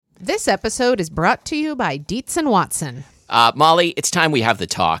This episode is brought to you by Dietz and Watson. Molly, it's time we have the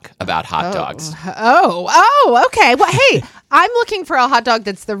talk about hot dogs. Oh, okay. Well, hey, I'm looking for a hot dog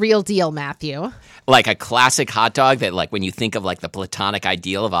that's the real deal, Matthew. Like a classic hot dog that, like, when you think of, like, the platonic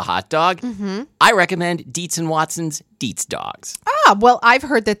ideal of a hot dog, I recommend Dietz and Watson's Dietz Dogs. Well, I've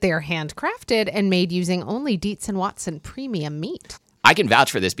heard that they're handcrafted and made using only Dietz and Watson premium meat. I can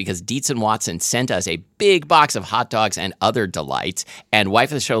vouch for this because Dietz and Watson sent us a big box of hot dogs and other delights. And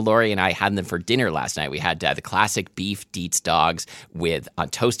wife of the show, Lori, and I had them for dinner last night. We had the classic beef Dietz dogs with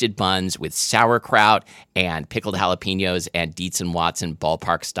toasted buns with sauerkraut and pickled jalapenos and Dietz and Watson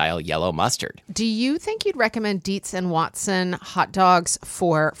ballpark-style yellow mustard. Do you think you'd recommend Dietz and Watson hot dogs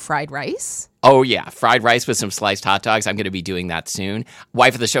for fried rice? Oh, yeah. Fried rice with some sliced hot dogs. I'm going to be doing that soon.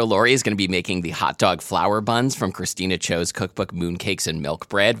 Wife of the show, Lori, is going to be making the hot dog flour buns from Christina Cho's cookbook, Mooncakes and Milk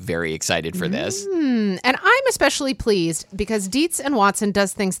Bread. Very excited for this. And I'm especially pleased because Dietz and Watson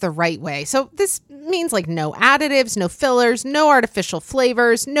does things the right way. So this means like no additives, no fillers, no artificial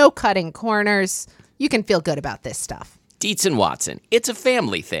flavors, no cutting corners. You can feel good about this stuff. Dietz and Watson. It's a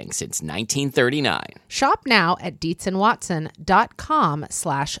family thing since 1939. Shop now at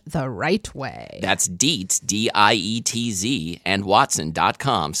dietzandwatson.com/the right way. That's Dietz, D-I-E-T-Z, and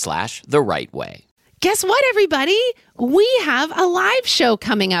Watson.com/the right way. Guess what, everybody? We have a live show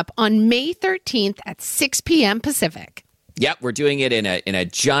coming up on May 13th at 6 p.m. Pacific. Yep, we're doing it in a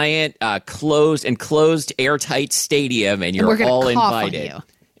giant, closed, airtight stadium, and you're all invited.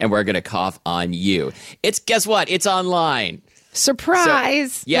 And we're going to cough on you. Guess what? It's online.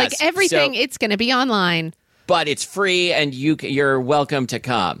 Surprise. So, yes, like everything, it's going to be online. But it's free, and you're welcome to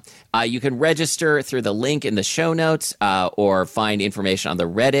come. You can register through the link in the show notes or find information on the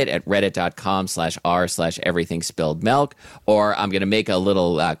Reddit at reddit.com/r/everythingspilledmilk. Or I'm going to make a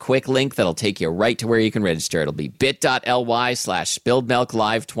little quick link that'll take you right to where you can register. It'll be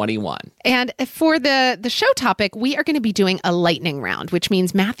bit.ly/spilledmilklive21. And for the show topic, we are going to be doing a lightning round, which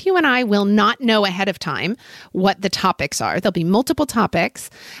means Matthew and I will not know ahead of time what the topics are. There'll be multiple topics.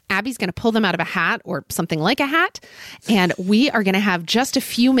 Abby's going to pull them out of a hat or something like a hat. And we are going to have just a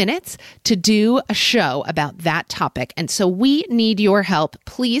few minutes to do a show about that topic. And so we need your help.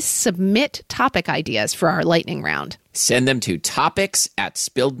 Please submit topic ideas for our lightning round. Send them to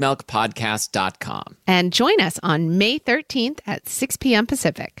topics@spilledmilkpodcast.com. And join us on May 13th at 6 p.m.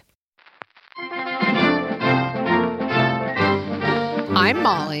 Pacific. I'm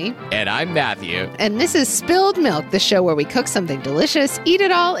Molly. And I'm Matthew. And this is Spilled Milk, the show where we cook something delicious, eat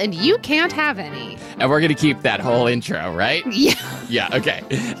it all, and you can't have any. And we're going to keep that whole intro, right? Yeah. Yeah, okay.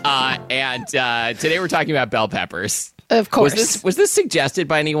 And today we're talking about bell peppers. Of course. Was this suggested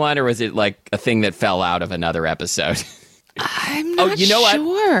by anyone, or was it like a thing that fell out of another episode? I'm not sure.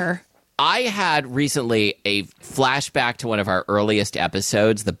 What? I had recently a flashback to one of our earliest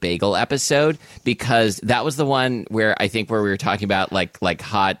episodes, the bagel episode, because that was the one where we were talking about like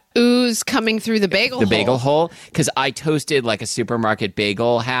hot ooze coming through the bagel hole. Because I toasted like a supermarket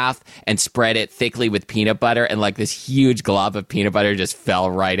bagel half and spread it thickly with peanut butter, and like this huge glob of peanut butter just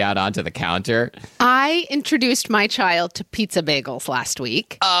fell right out onto the counter. I introduced my child to pizza bagels last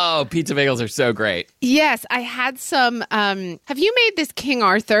week. Oh, pizza bagels are so great. Yes, I had some. Have you made this King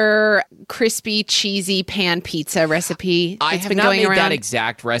Arthur crispy, cheesy pan pizza recipe? I have not made that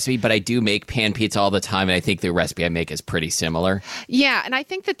exact recipe, but I do make pan pizza all the time, and I think the recipe I make is pretty similar. Yeah, and I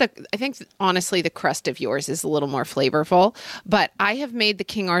think that honestly the crust of yours is a little more flavorful, but I have made the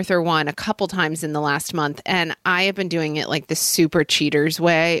King Arthur one a couple times in the last month, and I have been doing it like the super cheaters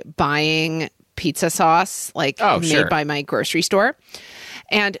way, buying pizza sauce made by my grocery store.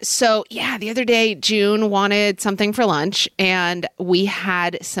 And so, the other day, June wanted something for lunch, and we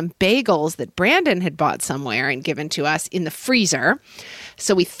had some bagels that Brandon had bought somewhere and given to us in the freezer.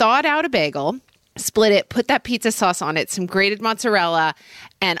 So we thawed out a bagel, split it, put that pizza sauce on it, some grated mozzarella,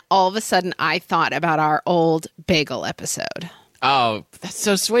 and all of a sudden I thought about our old bagel episode. Oh, that's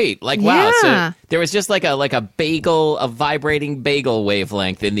so sweet. Like, wow. So there was just like a bagel, a vibrating bagel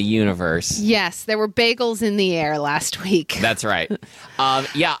wavelength in the universe. Yes, there were bagels in the air last week. That's right.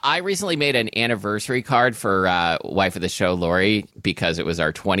 I recently made an anniversary card for wife of the show, Lori, because it was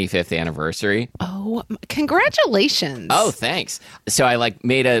our 25th anniversary. Oh, congratulations. Oh, thanks. So I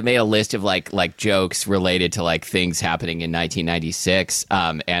made a list of like jokes related to like things happening in 1996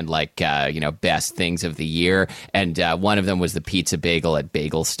 and best things of the year. And one of them was the pizza bagel at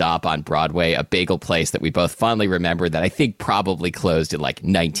Bagel Stop on Broadway, a bagel place that we both fondly remember that I think probably closed in like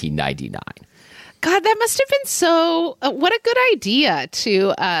 1999. God, that must have been so, what a good idea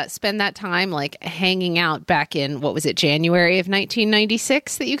to spend that time like hanging out back in, what was it, January of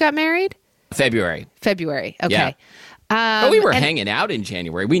 1996 that you got married? February. Okay. Yeah. But we were hanging out in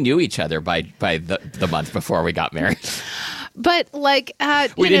January. We knew each other by the month before we got married. But like,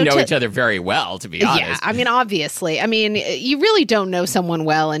 we didn't know each other very well, to be honest. Yeah, I mean, obviously. I mean, you really don't know someone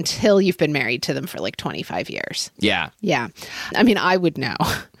well until you've been married to them for like 25 years. Yeah. Yeah. I mean, I would know.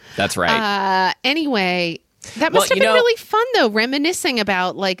 That's right. Anyway, that must have been really fun, though, reminiscing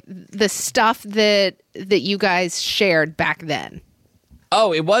about like the stuff that you guys shared back then.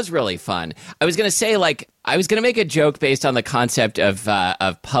 Oh, it was really fun. I was going to say, like, I was going to make a joke based on the concept of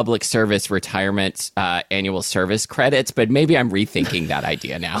public service retirement annual service credits, but maybe I'm rethinking that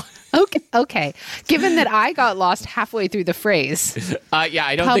idea now. Okay. Given that I got lost halfway through the phrase. Yeah,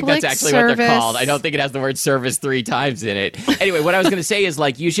 I don't think that's actually what they're called. I don't think it has the word service 3 times in it. Anyway, what I was going to say is,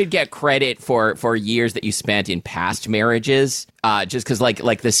 like, you should get credit for years that you spent in past marriages. Just because,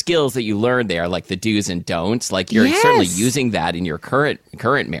 like the skills that you learned there, like the do's and don'ts, like you're certainly using that in your current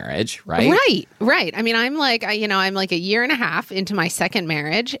marriage, right? Right. I mean, I'm like a year and a half into my second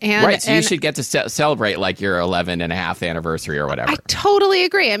marriage, and right. So you should get to celebrate like your 11 and a half anniversary or whatever. I totally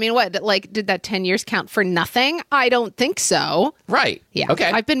agree. I mean, what, like, did that 10 years count for nothing? I don't think so. Right. Yeah.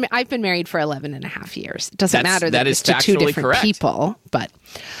 Okay. I've been married for 11 and a half years. It doesn't matter that is it's to 2 different correct. people, but.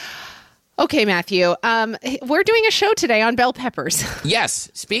 Okay, Matthew, we're doing a show today on bell peppers.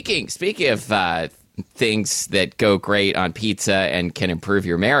 Yes. Speaking of things that go great on pizza and can improve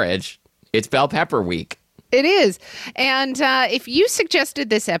your marriage, it's bell pepper week. It is. And if you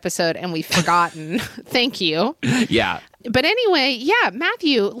suggested this episode and we've forgotten, thank you. Yeah. But anyway, yeah,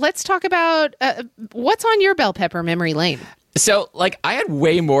 Matthew, let's talk about what's on your bell pepper memory lane. So, like, I had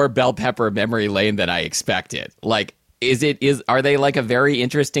way more bell pepper memory lane than I expected. Like, are they like a very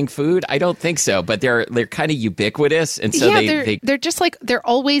interesting food? I don't think so, but they're kind of ubiquitous, and so they're just like they're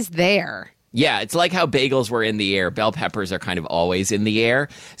always there. Yeah, it's like how bagels were in the air. Bell peppers are kind of always in the air.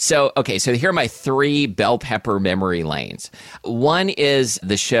 So here are my 3 bell pepper memory lanes. One is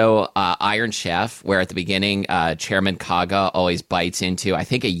the show Iron Chef, where at the beginning, Chairman Kaga always bites into, I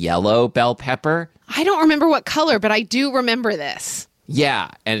think, a yellow bell pepper. I don't remember what color, but I do remember this. Yeah,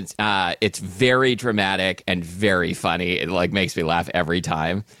 and it's very dramatic and very funny. It like makes me laugh every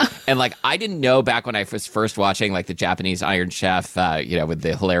time. And like I didn't know back when I was first watching like the Japanese Iron Chef, with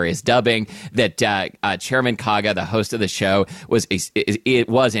the hilarious dubbing, that Chairman Kaga, the host of the show, was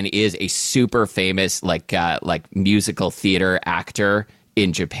and is a super famous like musical theater actor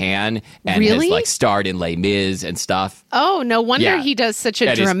in Japan, and has like starred in Les Mis and stuff. Oh, no wonder he does such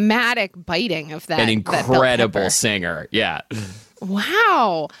a dramatic biting of that. An incredible singer. Yeah.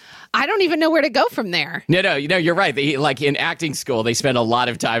 Wow. I don't even know where to go from there. No, you're right. Like in acting school, they spend a lot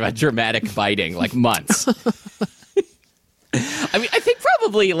of time on dramatic biting, like months. I mean, I think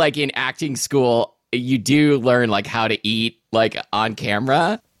probably like in acting school, you do learn like how to eat like on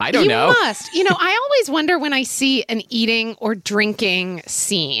camera. I don't know. You must. I always wonder when I see an eating or drinking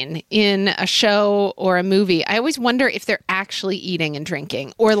scene in a show or a movie, I always wonder if they're actually eating and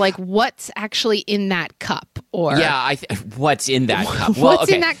drinking, or like what's actually in that cup. Or yeah, what's in that cup?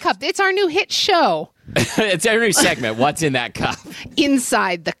 What's in that cup? It's our new hit show. It's our new segment. What's in that cup?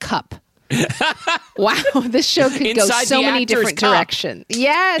 Inside the cup. Wow, this show could go so many different directions.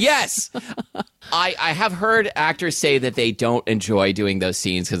 Yes. I have heard actors say that they don't enjoy doing those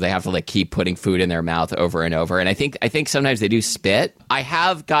scenes because they have to like keep putting food in their mouth over and over. And I think sometimes they do spit. I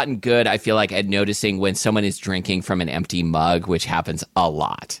have gotten good, I feel like, at noticing when someone is drinking from an empty mug, which happens a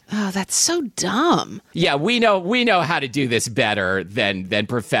lot. Oh, that's so dumb. Yeah, we know how to do this better than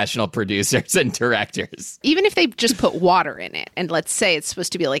professional producers and directors. Even if they just put water in it, and let's say it's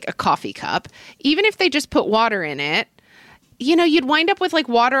supposed to be like a coffee cup, even if they just put water in it, you'd wind up with like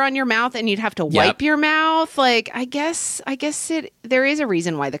water on your mouth and you'd have to wipe your mouth. Like, I guess there is a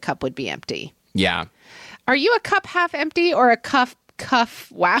reason why the cup would be empty. Yeah. Are you a cup half empty or a cuff?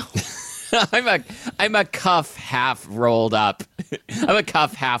 Wow. I'm a cuff half rolled up. I'm a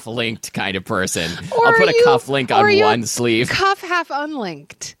cuff half linked kind of person. Or I'll put a cuff link on one sleeve. Cuff half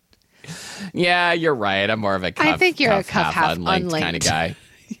unlinked. Yeah, you're right. I'm more of a cuff. I think you're a cuff half unlinked kind of guy.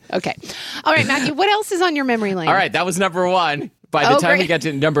 Okay. All right, Matthew, what else is on your memory lane? All right, that was number 1. By the time we get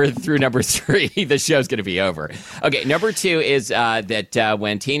to number 3, the show's going to be over. Okay, number 2 is that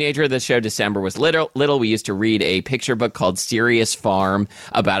when teenager of the show December was little, we used to read a picture book called Serious Farm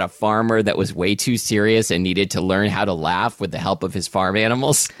about a farmer that was way too serious and needed to learn how to laugh with the help of his farm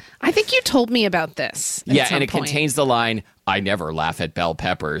animals. I think you told me about this. Yeah, and it contains the line, "I never laugh at bell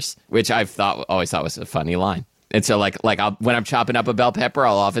peppers," which I've always thought was a funny line. And so, when I'm chopping up a bell pepper,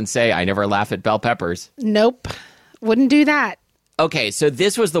 I'll often say, "I never laugh at bell peppers." Nope, wouldn't do that. Okay, so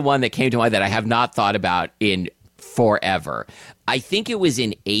this was the one that came to mind that I have not thought about in forever. I think it was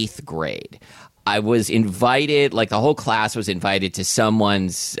in 8th grade. I was invited, like the whole class was invited to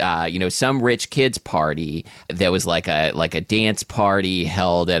someone's, some rich kid's party. There was like a dance party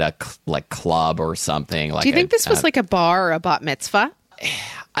held at a club or something. Do you think this was like a bar or a bat mitzvah?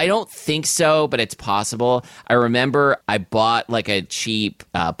 I don't think so, but it's possible. I remember I bought like a cheap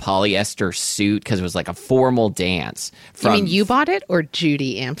polyester suit because it was like a formal dance. You mean you bought it or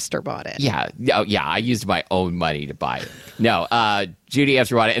Judy Amster bought it? Yeah. Oh, yeah. I used my own money to buy it. No, Judy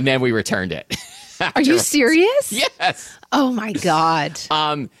Amster bought it, and then we returned it. Are you serious? Yes. Oh, my God.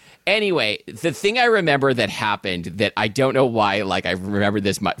 Anyway, the thing I remember that happened that I don't know why, like I remember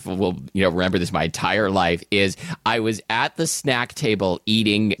this, remember this my entire life is I was at the snack table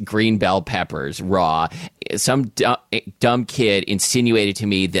eating green bell peppers raw. Some dumb kid insinuated to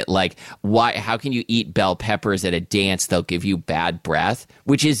me that like, how can you eat bell peppers at a dance? They'll give you bad breath,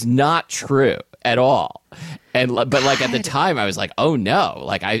 which is not true at all. But like at the time I was like, oh no,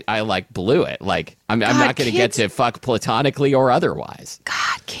 like I like blew it. Like I'm not going to get to fuck platonically or otherwise.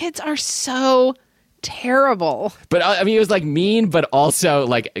 God, kids are so terrible. But I mean, it was like mean, but also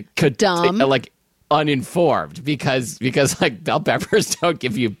like dumb, like uninformed because like bell peppers don't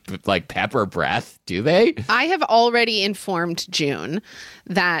give you like pepper breath, do they? I have already informed June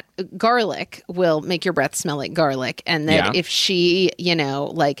that garlic will make your breath smell like garlic, and that if she,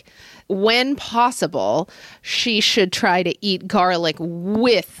 like, when possible, she should try to eat garlic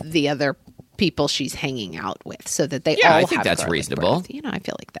with the other people she's hanging out with, so that they all I think have that's garlic reasonable. breath. I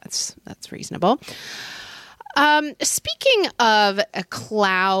feel like that's reasonable. Speaking of a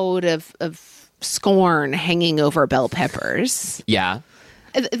cloud of scorn hanging over bell peppers. Yeah.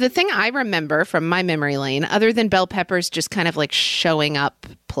 The thing I remember from my memory lane, other than bell peppers just kind of like showing up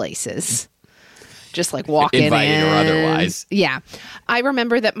places, just like walking invited in. or otherwise. Yeah. I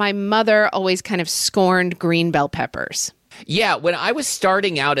remember that my mother always kind of scorned green bell peppers. Yeah, when I was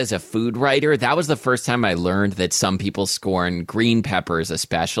starting out as a food writer, that was the first time I learned that some people scorn green peppers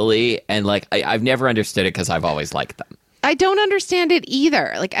especially. And like, I've never understood it because I've always liked them. I don't understand it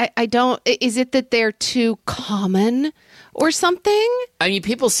either. Like, I don't, is it that they're too common or something? I mean,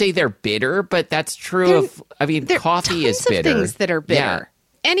 people say they're bitter, but that's true coffee is bitter. Of things that are bitter.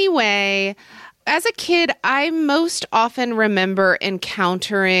 Yeah. Anyway, as a kid, I most often remember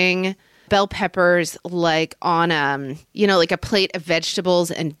encountering bell peppers like on like a plate of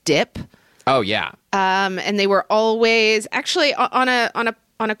vegetables and dip. Oh yeah. And they were always actually on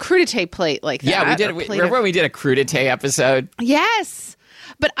a crudité plate like that. Yeah, we did. Remember when we did a crudité episode? Yes.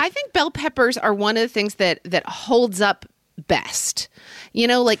 But I think bell peppers are one of the things that holds up best.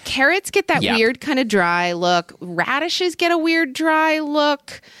 Like carrots get that weird kind of dry look. Radishes get a weird dry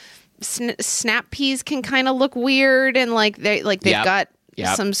look. Snap peas can kind of look weird and they've got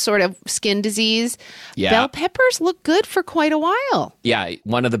some sort of skin disease. Yeah. Bell peppers look good for quite a while. Yeah,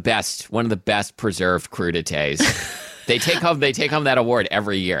 one of the best preserved crudités. They take home that award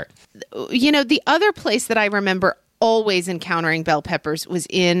every year. The other place that I remember always encountering bell peppers was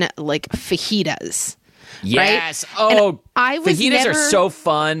in like fajitas. Yes. Right? Oh, fajitas are so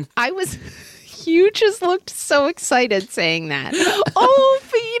fun. You just looked so excited saying that. Oh,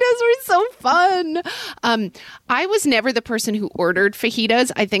 fajitas were so fun. I was never the person who ordered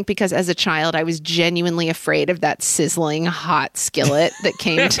fajitas. I think because as a child, I was genuinely afraid of that sizzling hot skillet that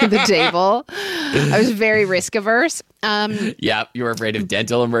came to the table. I was very risk averse. Yeah, you were afraid of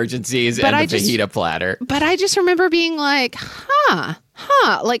dental emergencies and the fajita platter. But I just remember being like,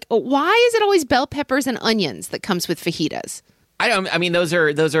 like, why is it always bell peppers and onions that comes with fajitas? I mean, those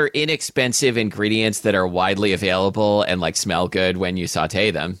are inexpensive ingredients that are widely available and like smell good when you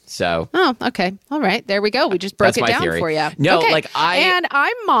saute them. So, oh, okay, all right, there we go. We just broke it down theory. For you. No, okay. And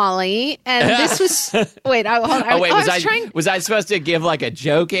I'm Molly, and this was wait. Was I supposed to give like a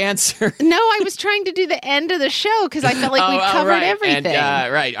joke answer? No, I was trying to do the end of the show because I felt like we'd covered everything.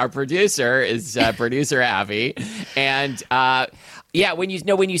 And, right, our producer is producer Abby, and. Yeah, when you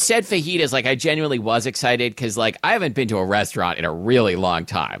said fajitas, like I genuinely was excited because like I haven't been to a restaurant in a really long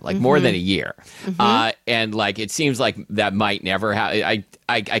time, like more than a year, and like it seems like that might never happen.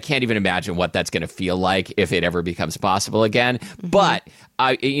 I can't even imagine what that's going to feel like if it ever becomes possible again. But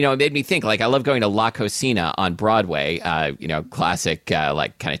it made me think. Like I love going to La Cocina on Broadway, classic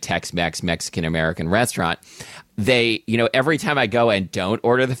like kind of Tex-Mex Mexican American restaurant. They, every time I go and don't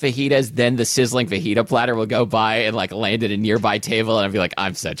order the fajitas, then the sizzling fajita platter will go by and like land at a nearby table, and I'll be like,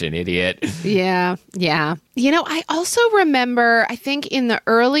 I'm such an idiot. Yeah. I also remember, I think in the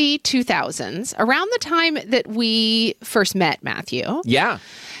early 2000s, around the time that we first met, Matthew. Yeah.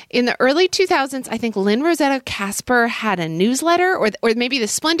 In the early 2000s, I think Lynn Rosetta Casper had a newsletter, or maybe the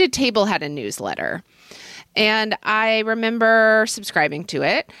Splendid Table had a newsletter. And I remember subscribing to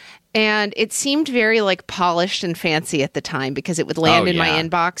it. And it seemed very like polished and fancy at the time because it would land in my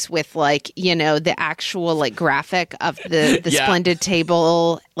inbox with like, you know, the actual like graphic of the Splendid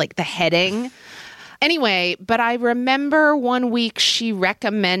table, like the heading. Anyway, but I remember one week she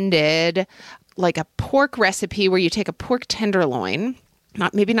recommended like a pork recipe where you take a pork tenderloin,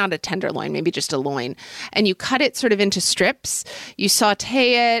 maybe not a tenderloin, maybe just a loin, and you cut it sort of into strips. You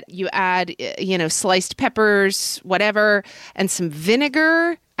saute it, you add, you know, sliced peppers, whatever, and some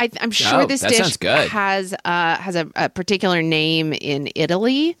vinegar. I'm sure this dish has a particular name in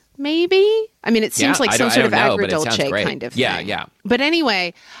Italy, maybe. I mean, it seems like some sort of agrodolce kind of thing. Yeah. But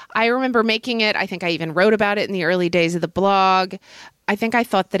anyway, I remember making it. I think I even wrote about it in the early days of the blog. I think I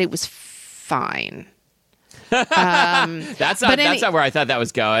thought that it was fine. That's not where I thought that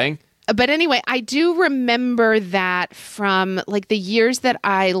was going. But anyway, I do remember that from like the years that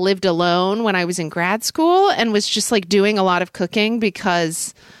I lived alone when I was in grad school and was just like doing a lot of cooking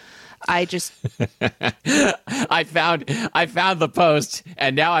because I just I found the post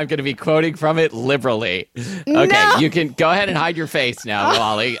and now I'm going to be quoting from it liberally. Okay, No. You can go ahead and hide your face now,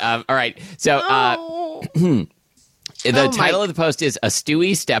 Molly. All right. So the title of the post is A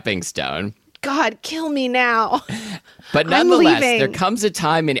Stewie Stepping Stone. God, kill me now. But nonetheless, there comes a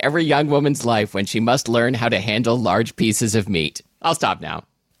time in every young woman's life when she must learn how to handle large pieces of meat. I'll stop now.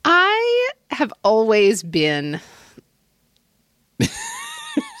 I have always been...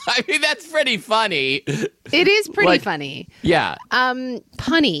 I mean, that's pretty funny. It is pretty funny. Yeah.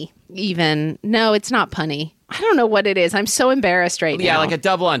 Punny, even. No, it's not punny. I don't know what it is. I'm so embarrassed right now. Yeah, like a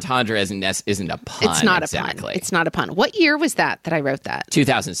double entendre isn't a pun. It's not exactly. a pun. It's not a pun. What year was that I wrote that?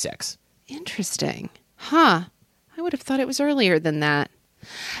 2006. Interesting. Huh. I would have thought it was earlier than that.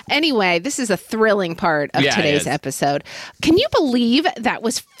 Anyway, this is a thrilling part of today's episode. Can you believe that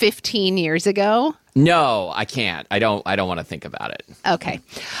was 15 years ago? No, I can't. I don't want to think about it. Okay.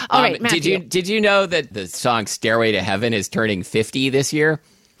 All right, Matthew. Did you know that the song Stairway to Heaven is turning 50 this year?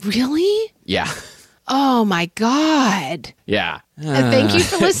 Really? Yeah. Oh my God. Yeah. Thank you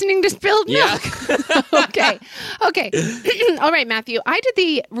for listening to Spilled Milk. Okay. All right, Matthew. I did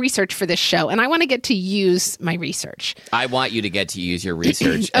the research for this show, and I want to get to use my research. I want you to get to use your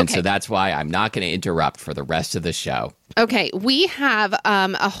research, and so that's why I'm not going to interrupt for the rest of the show. Okay. We have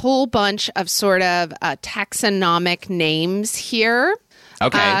a whole bunch of sort of taxonomic names here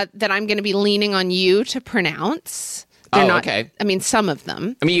that I'm going to be leaning on you to pronounce. They're not, okay. I mean, some of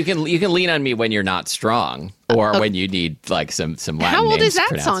them. I mean, you can lean on me when you're not strong, or when you need like some Latin names. How old is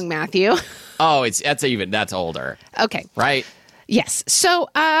that song, Matthew? Oh, that's older. Okay, right. Yes. So,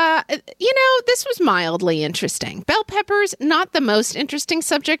 this was mildly interesting. Bell peppers, not the most interesting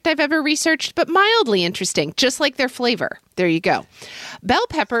subject I've ever researched, but mildly interesting, just like their flavor. There you go. Bell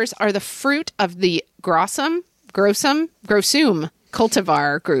peppers are the fruit of the grossum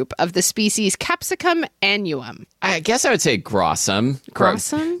cultivar group of the species Capsicum annuum. I guess I would say grossum.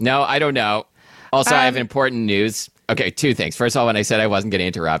 Grossum? No, I don't know. Also, I have important news. Okay, two things. First of all, when I said I wasn't going to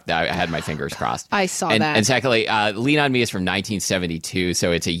interrupt, I had my fingers crossed. I saw that. And secondly, Lean on Me is from 1972,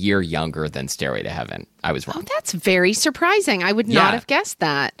 so it's a year younger than Stairway to Heaven. I was wrong. Oh, that's very surprising. I would not have guessed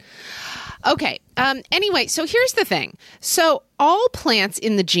that. Okay. Anyway, so here's the thing. So all plants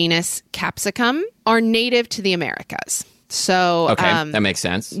in the genus Capsicum are native to the Americas. So that makes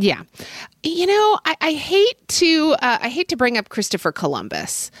sense. Yeah, I hate to bring up Christopher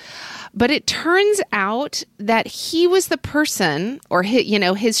Columbus, but it turns out that he was the person, or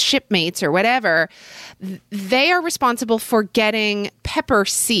his shipmates or whatever. They are responsible for getting pepper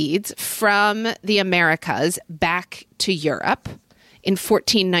seeds from the Americas back to Europe in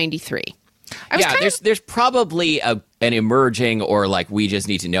 1493. There's probably an emerging, or like we just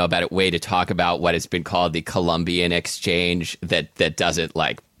need to know about it, way to talk about what has been called the Columbian Exchange that doesn't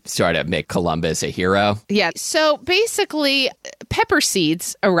like sort of make Columbus a hero. Yeah. So basically, pepper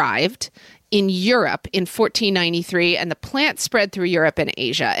seeds arrived in Europe in 1493, and the plant spread through Europe and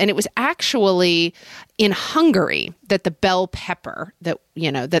Asia. And it was actually in Hungary that the bell pepper, the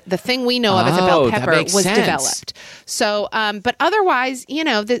thing we know of as a bell pepper, was developed. So, but otherwise,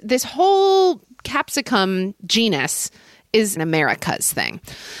 this whole capsicum genus is an America's thing.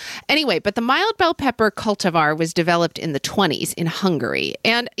 Anyway, but the mild bell pepper cultivar was developed in the 20s in Hungary.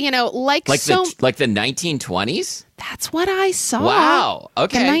 And, the 1920s? That's what I saw. Wow.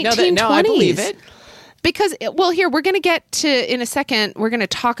 Okay. The 1920s. No, I believe it. Because, here, we're going to get to, in a second, we're going to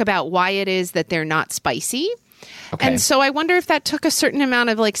talk about why it is that they're not spicy. Okay. And so I wonder if that took a certain amount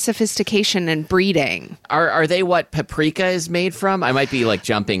of like sophistication and breeding. Are they what paprika is made from? I might be like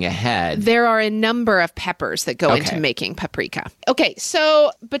jumping ahead. There are a number of peppers that go into making paprika. Okay,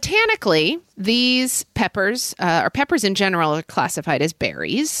 so botanically, these peppers, or peppers in general, are classified as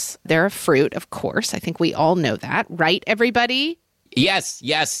berries. They're a fruit, of course. I think we all know that, right, everybody?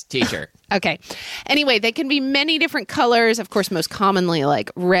 Yes, teacher. Okay. Anyway, they can be many different colors. Of course, most commonly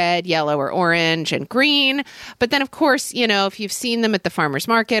like red, yellow, or orange and green. But then, of course, you know, if you've seen them at the farmer's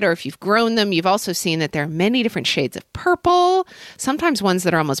market or if you've grown them, you've also seen that there are many different shades of purple, sometimes ones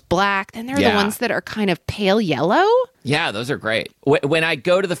that are almost black. Then there are the ones that are kind of pale yellow. Yeah, those are great. When I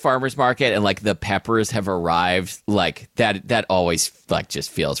go to the farmer's market and like the peppers have arrived, like that always like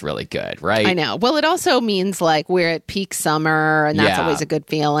just feels really good, right? I know. Well, it also means like we're at peak summer, and that's always a good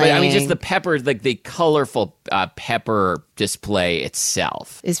feeling. But I mean, just the peppers, like the colorful pepper display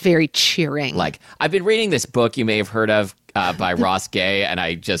itself is very cheering. Like I've been reading this book you may have heard of by Ross Gay, and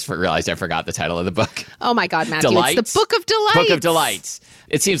I just realized I forgot the title of the book. Oh my God, Matthew! Delights? It's the Book of Delights. Book of Delights.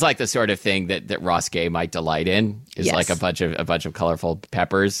 It seems like the sort of thing that Ross Gay might delight in is like a bunch of colorful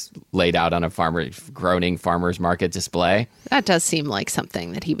peppers laid out on a groaning farmer's market display. That does seem like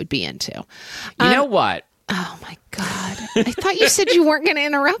something that he would be into. You know what? Oh my God! I thought you said you weren't going to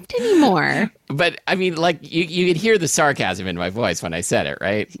interrupt anymore. But I mean, like you could hear the sarcasm in my voice when I said it,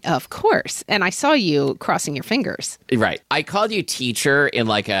 right? Of course. And I saw you crossing your fingers. Right. I called you teacher in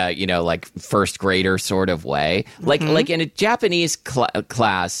like a, like first grader sort of way. Like in a Japanese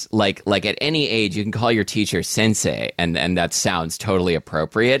class, like at any age, you can call your teacher sensei, and that sounds totally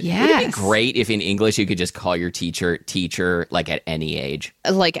appropriate. Yes. Would it be great if in English you could just call your teacher like at any age?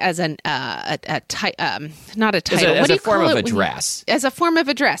 Like as not a title. As a form of address. As a form of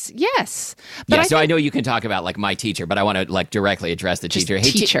address, yes. But I know you can talk about like my teacher, but I want to like directly address the teacher.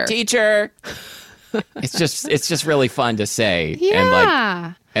 Hey, teacher. Teacher. It's just really fun to say.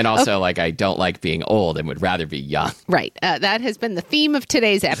 Yeah. And also, like, I don't like being old and would rather be young. Right. That has been the theme of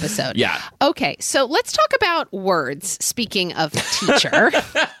today's episode. Yeah. Okay. So let's talk about words. Speaking of teacher.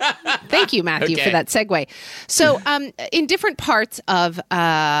 Thank you, Matthew, for that segue. So in different parts of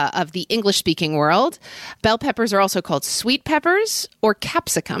the English-speaking world, bell peppers are also called sweet peppers or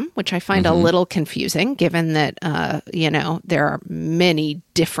capsicum, which I find a little confusing, given that, there are many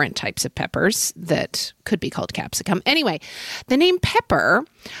different types of peppers that could be called capsicum. Anyway, the name pepper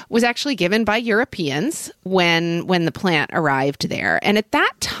was actually given by Europeans when the plant arrived there. And at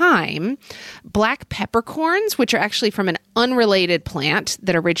that time, black peppercorns, which are actually from an unrelated plant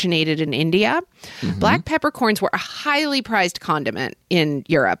that originated in India, black peppercorns were a highly prized condiment in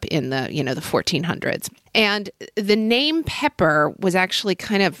Europe in the 1400s. And the name pepper was actually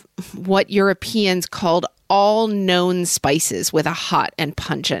kind of what Europeans called all known spices with a hot and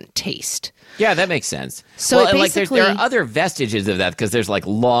pungent taste. Yeah, that makes sense. So there are other vestiges of that because there's like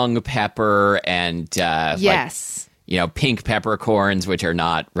long pepper and yes. Pink peppercorns, which are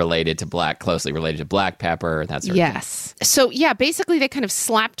not closely related to black pepper, that sort of thing. Yes. So yeah, basically they kind of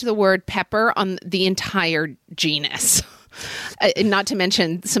slapped the word pepper on the entire genus. Not to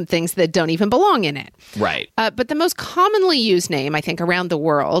mention some things that don't even belong in it. Right. But the most commonly used name, I think, around the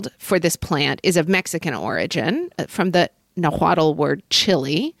world for this plant is of Mexican origin, from the Nahuatl word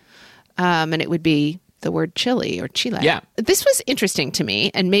chili. And it would be the word chili or chile. Yeah. This was interesting to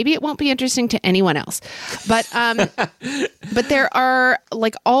me, and maybe it won't be interesting to anyone else. But but there are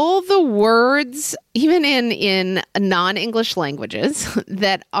like all the words, even in non-English languages,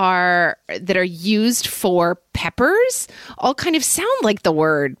 that are used for peppers, all kind of sound like the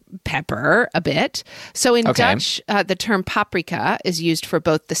word pepper a bit. So in Dutch, the term paprika is used for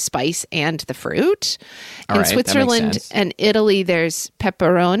both the spice and the fruit. In Switzerland and Italy, there's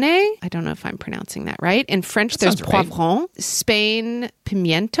pepperone. I don't know if I'm pronouncing that right. In French, there's poivron. Spain,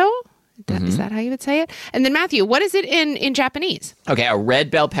 pimiento. Is that how you would say it? And then Matthew, what is it in Japanese? Okay, a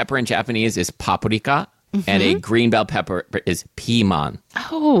red bell pepper in Japanese is paprika. And a green bell pepper is piman.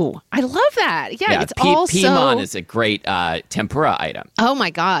 Oh, I love that. Yeah, it's also... Piman is a great tempura item. Oh, my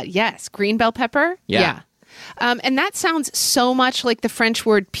God. Yes. Green bell pepper. Yeah. And that sounds so much like the French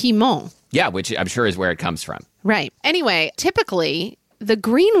word piment. Yeah, which I'm sure is where it comes from. Right. Anyway, typically, the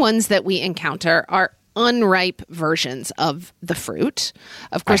green ones that we encounter are unripe versions of the fruit.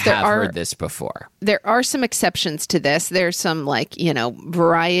 Of course, I have heard this before. There are some exceptions to this. There's some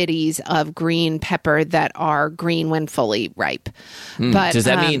varieties of green pepper that are green when fully ripe. But does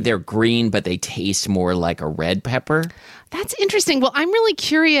that mean they're green, but they taste more like a red pepper? That's interesting. Well, I'm really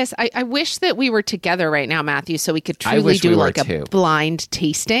curious. I wish that we were together right now, Matthew, so we could truly do like a blind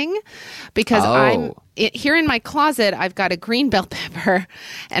tasting. Because here in my closet, I've got a green bell pepper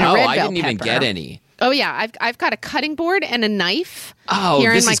and a red bell pepper. I didn't even get any. Oh yeah, I've got a cutting board and a knife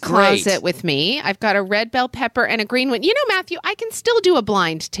here this in my is great. closet with me. I've got a red bell pepper and a green one. You know, Matthew, I can still do a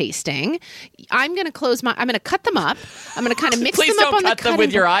blind tasting. I'm going to cut them up. I'm going to kind of mix Please them up don't on cut the them cutting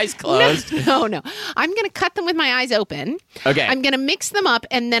with your eyes closed. No. I'm going to cut them with my eyes open. Okay. I'm going to mix them up,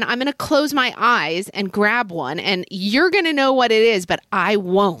 and then I'm going to close my eyes and grab one, and you're going to know what it is, but I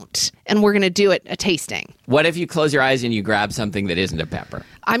won't. And we're going to do a tasting. What if you close your eyes and you grab something that isn't a pepper?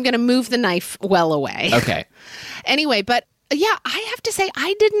 I'm going to move the knife well away. Okay. Anyway, but yeah, I have to say,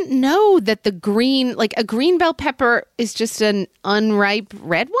 I didn't know that a green bell pepper is just an unripe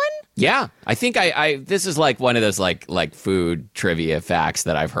red one. Yeah, I think this is like one of those like food trivia facts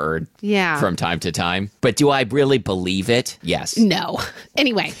that I've heard from time to time. But do I really believe it? Yes. No.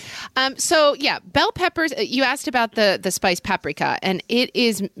 Anyway, so yeah, bell peppers, you asked about the spice paprika, and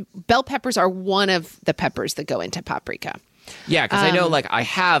bell peppers are one of the peppers that go into paprika. Yeah, because I know, like, I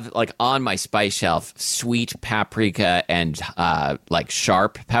have, like, on my spice shelf, sweet paprika and, like,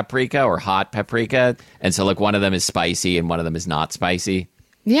 sharp paprika or hot paprika. And so, like, one of them is spicy and one of them is not spicy.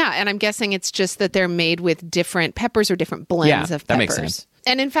 Yeah, and I'm guessing it's just that they're made with different peppers or different blends of peppers. That makes sense.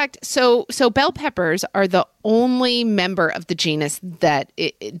 And in fact, so bell peppers are the only member of the genus that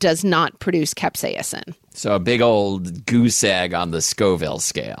it does not produce capsaicin. So a big old goose egg on the Scoville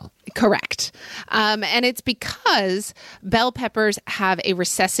scale. Correct. And it's because bell peppers have a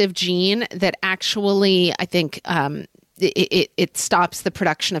recessive gene that actually, I think, it stops the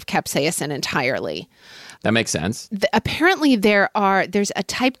production of capsaicin entirely. That makes sense. Apparently, there's a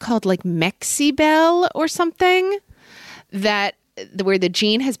type called like Mexibel or something where the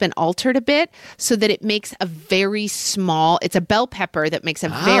gene has been altered a bit so that it makes it's a bell pepper that makes a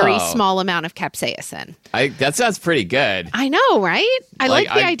very small amount of capsaicin. That sounds pretty good. I know, right? I like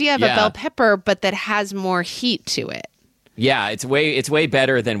the idea of a bell pepper, but that has more heat to it. Yeah, it's way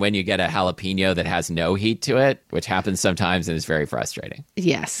better than when you get a jalapeno that has no heat to it, which happens sometimes and is very frustrating.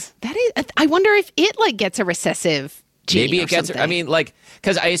 Yes. That is. I wonder if it like gets a recessive gene. Maybe it gets. Something. I mean, like,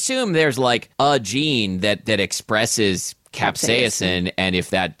 because I assume there's like a gene that expresses capsaicin, and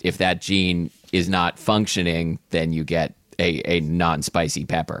if that gene is not functioning, then you get a non-spicy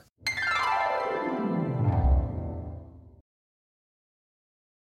pepper.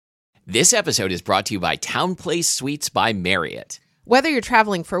 This episode is brought to you by Town Place Suites by Marriott. Whether you're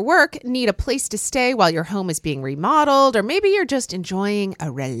traveling for work, need a place to stay while your home is being remodeled, or maybe you're just enjoying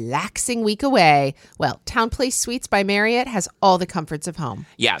a relaxing week away, well, Town Place Suites by Marriott has all the comforts of home.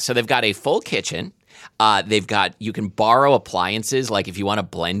 Yeah, so they've got a full kitchen. You can borrow appliances, like if you want a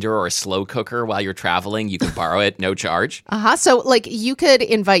blender or a slow cooker while you're traveling, you can borrow it, no charge. So like you could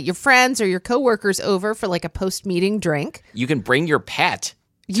invite your friends or your coworkers over for like a post-meeting drink. You can bring your pet.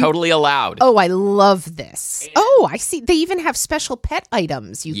 Totally allowed. Oh, I love this. Oh, I see. They even have special pet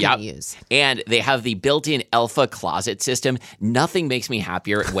items you can use. And they have the built-in Elfa closet system. Nothing makes me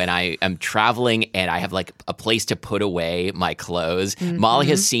happier when I am traveling and I have like a place to put away my clothes. Mm-hmm. Molly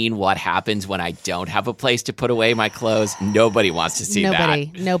has seen what happens when I don't have a place to put away my clothes. Nobody wants to see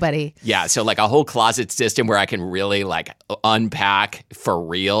that. Nobody. Yeah, so like a whole closet system where I can really like unpack for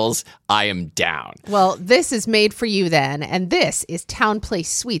reals. I am down. Well, this is made for you then, and this is Town Place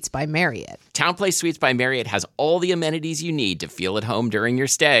Suites by Marriott. Town Place Suites by Marriott has all the amenities you need to feel at home during your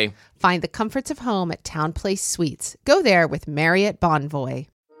stay. Find the comforts of home at Town Place Suites. Go there with Marriott Bonvoy.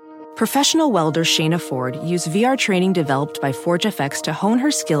 Professional welder Shayna Ford used VR training developed by ForgeFX to hone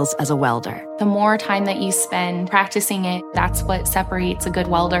her skills as a welder. The more time that you spend practicing it, that's what separates a good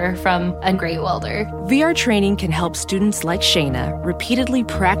welder from a great welder. VR training can help students like Shayna repeatedly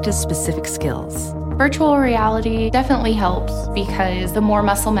practice specific skills. Virtual reality definitely helps because the more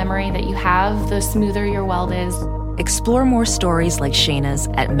muscle memory that you have, the smoother your weld is. Explore more stories like Shayna's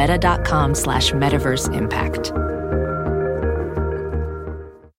at meta.com/metaverseimpact.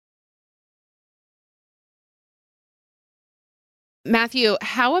 Matthew,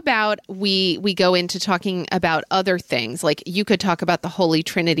 how about we go into talking about other things? Like you could talk about the Holy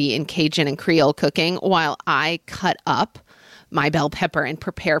Trinity in Cajun and Creole cooking while I cut up my bell pepper and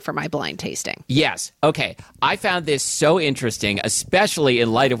prepare for my blind tasting. Yes. Okay. I found this so interesting, especially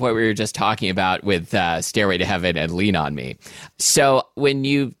in light of what we were just talking about with Stairway to Heaven and Lean on Me. So when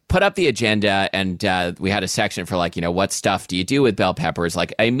you put up the agenda and we had a section for like, what stuff do you do with bell peppers?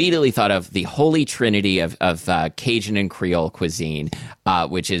 Like I immediately thought of the Holy Trinity of Cajun and Creole cuisine,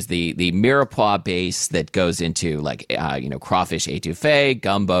 which is the mirepoix base that goes into like, crawfish étouffée,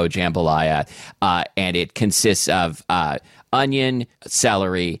 gumbo, jambalaya, and it consists of onion,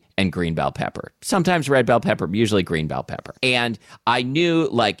 celery, and green bell pepper. Sometimes red bell pepper, usually green bell pepper. And I knew,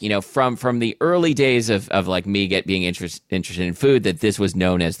 like, you know, from the early days of like me being interested in food, that this was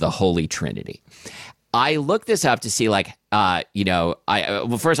known as the Holy Trinity. I looked this up to see, like,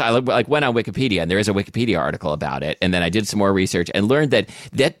 first I went on Wikipedia, and there is a Wikipedia article about it, and then I did some more research and learned that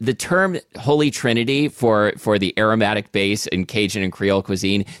the term Holy Trinity for the aromatic base in Cajun and Creole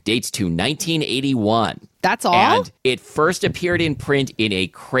cuisine dates to 1981. That's all? And it first appeared in print in a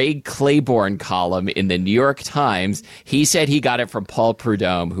Craig Claiborne column in the New York Times. He said he got it from Paul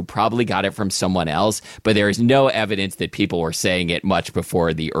Prudhomme, who probably got it from someone else, but there is no evidence that people were saying it much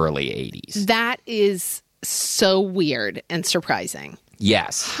before the early 80s. That is so weird and surprising.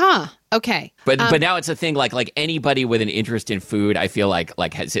 Yes. Huh. Okay. But now it's a thing, like anybody with an interest in food, I feel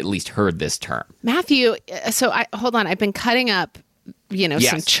like has at least heard this term. Matthew, hold on. I've been cutting up,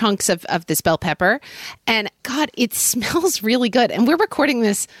 some chunks of this bell pepper, and God, it smells really good. And we're recording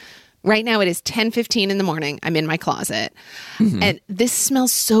this right now. It is 10:15 in the morning. I'm in my closet, and this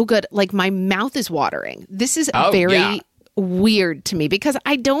smells so good. Like, my mouth is watering. This is very weird to me because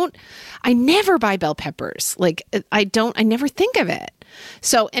I never buy bell peppers. Like, I never think of it.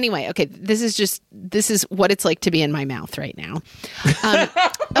 So anyway, okay, this is what it's like to be in my mouth right now.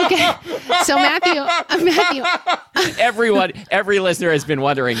 Okay, so Matthew, every listener has been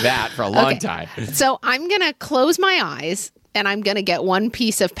wondering that for a long time. So I'm gonna close my eyes and I'm gonna get one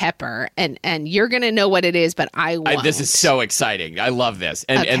piece of pepper, and you're gonna know what it is, but I won't. This is so exciting. I love this,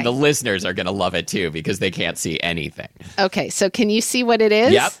 and the listeners are gonna love it too because they can't see anything. Okay, so can you see what it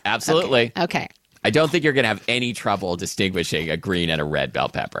is? Yep, absolutely. Okay. I don't think you're going to have any trouble distinguishing a green and a red bell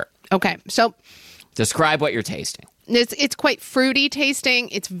pepper. Okay, so describe what you're tasting. It's quite fruity tasting.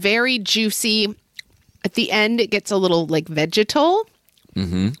 It's very juicy. At the end, it gets a little like vegetal.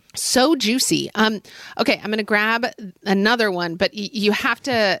 Mm-hmm. So juicy. Okay, I'm going to grab another one, but you have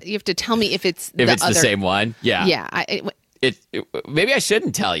to tell me if it's the same one. Yeah. Yeah. Maybe I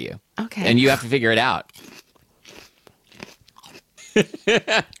shouldn't tell you. Okay. And you have to figure it out.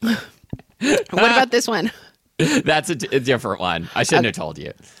 What about this one? That's a different one. I shouldn't have told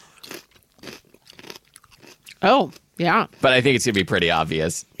you. Oh, yeah. But I think it's going to be pretty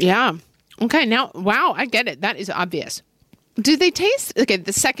obvious. Yeah. Okay, now, wow, I get it. That is obvious. Do they taste... Okay,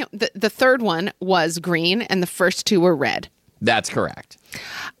 the third one was green, and the first two were red. That's correct.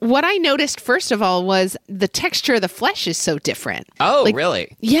 What I noticed, first of all, was the texture of the flesh is so different. Oh,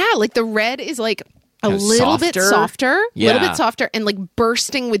 really? Yeah, like the red is like... a little bit softer, and like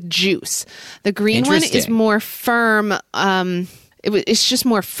bursting with juice. The green one is more firm. It's just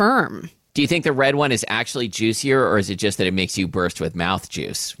more firm. Do you think the red one is actually juicier, or is it just that it makes you burst with mouth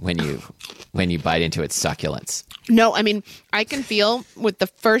juice when you bite into its succulence? No, I mean, I can feel with the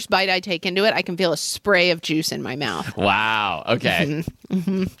first bite I take into it, I can feel a spray of juice in my mouth. Wow. Okay. Mm-hmm.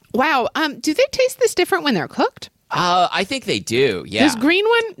 Mm-hmm. Wow. Do they taste this different when they're cooked? I think they do. Yeah. This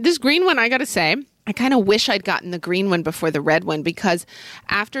green one, I got to say, I kind of wish I'd gotten the green one before the red one, because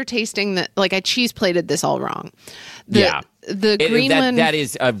after tasting I cheese plated this all wrong. The green one, that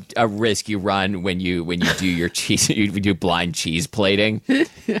is a risk you run when you do your cheese. You do blind cheese plating.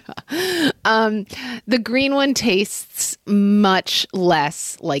 The green one tastes much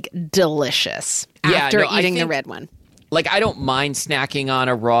less like delicious after eating the red one. Like, I don't mind snacking on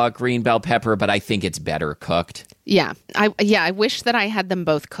a raw green bell pepper, but I think it's better cooked. Yeah. I wish that I had them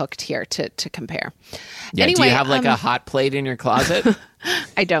both cooked here to compare. Yeah. Anyway, do you have a hot plate in your closet?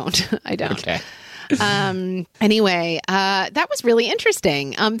 I don't. Okay. Anyway, that was really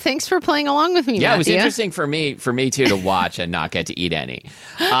interesting. Thanks for playing along with me, Yeah, Matthew. It was interesting for me too to watch and not get to eat any.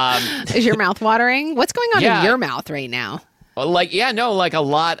 Is your mouth watering? What's going on in your mouth right now? A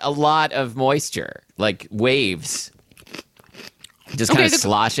lot of moisture, like waves. Just kind of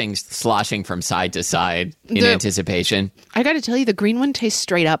sloshing from side to side in anticipation. I got to tell you, the green one tastes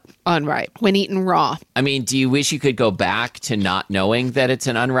straight up unripe when eaten raw. I mean, do you wish you could go back to not knowing that it's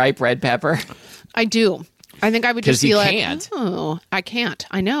an unripe red pepper? I do. I think I would just be like, can't. Oh, I can't.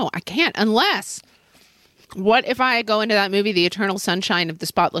 I know. I can't unless... What if I go into that movie, The Eternal Sunshine of the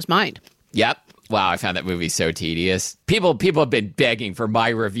Spotless Mind? Yep. Wow, I found that movie so tedious. People have been begging for my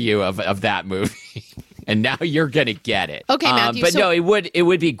review of that movie. And now you're gonna get it. Okay, Matthew. But no, it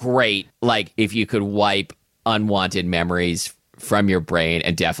would be great, like, if you could wipe unwanted memories from your brain,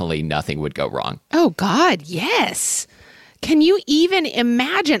 and definitely nothing would go wrong. Oh God, yes. Can you even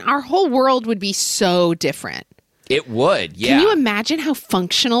imagine? Our whole world would be so different. It would. Yeah. Can you imagine how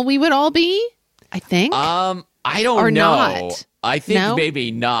functional we would all be? I think. I don't or know. not? I think No?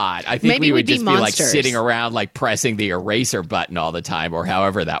 maybe not. I think Maybe we we'd would be just be like monsters. sitting around like pressing the eraser button all the time or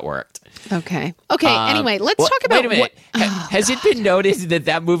however that worked. Okay. Anyway, let's Well, talk about wait a minute. Has it been noticed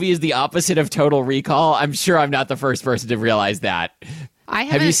that movie is the opposite of Total Recall? I'm sure I'm not the first person to realize that.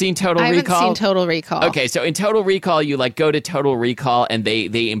 Have you seen Total Recall? I haven't seen Total Recall. Okay, so in Total Recall, you like go to Total Recall and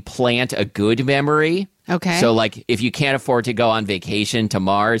they implant a good memory. Okay. So like if you can't afford to go on vacation to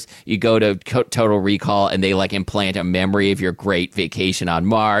Mars, you go to Total Recall and they like implant a memory of your great vacation on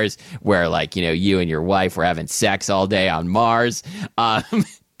Mars where like, you and your wife were having sex all day on Mars.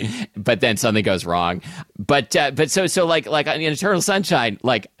 But then something goes wrong. But so like in Eternal Sunshine,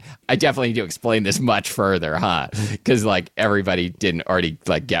 like I definitely need to explain this much further, huh? Because like everybody didn't already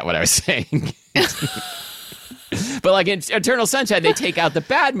like get what I was saying. But like in Eternal Sunshine, they take out the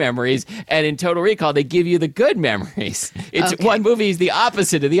bad memories, and in Total Recall, they give you the good memories. It's one movie is the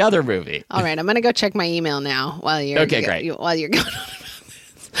opposite of the other movie. All right, I'm gonna go check my email now while you're great. While you're going on about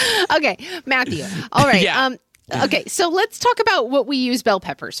this. Okay, Matthew. All right. Yeah. Okay, so let's talk about what we use bell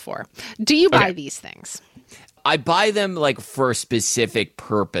peppers for. Do you buy these things? I buy them like for specific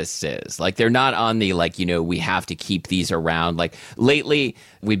purposes. Like they're not on the like, we have to keep these around. Like lately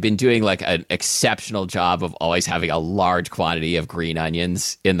we've been doing like an exceptional job of always having a large quantity of green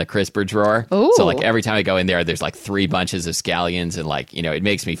onions in the crisper drawer. Ooh. So like every time I go in there's like 3 bunches of scallions and like, it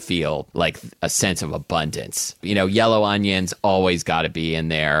makes me feel like a sense of abundance. Yellow onions always got to be in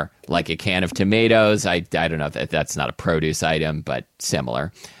there. Like a can of tomatoes. I don't know if that's not a produce item, but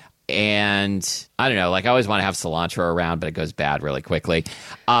similar. And I don't know, like I always want to have cilantro around, but it goes bad really quickly.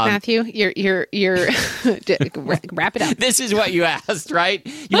 Matthew, you're wrap it up. This is what you asked, right?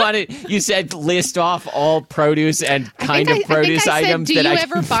 You said list off all produce and kind of produce I items said, that I do you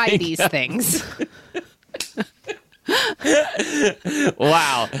ever can buy think these of. things?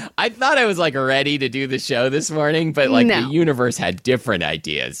 Wow. I thought I was like ready to do the show this morning, but like No. the universe had different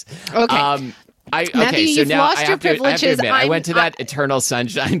ideas. Okay. Matthew, So you've now lost I your have to privileges. admit, I went to that Eternal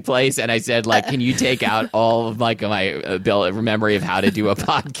Sunshine place and I said, like, can you take out all of like my memory of how to do a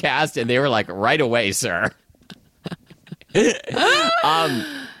podcast? And they were like, right away, sir.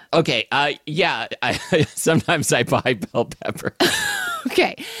 Okay. Yeah. Sometimes I buy bell pepper.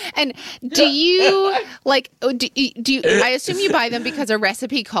 Okay. And do you like? Do you? I assume you buy them because a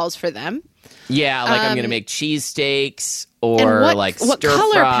recipe calls for them. Yeah, like I'm gonna make cheesesteaks And or what, like what stir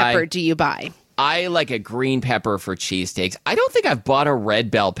color fry. pepper do you buy? I like a green pepper for cheesesteaks. I don't think I've bought a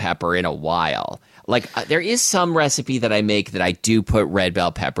red bell pepper in a while. Like there is some recipe that I make that I do put red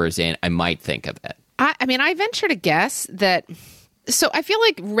bell peppers in. I might think of it. I mean, I venture to guess that. So I feel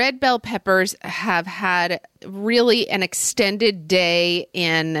like red bell peppers have had really an extended day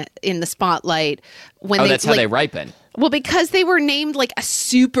in the spotlight when That's how they ripen. Well, because they were named like a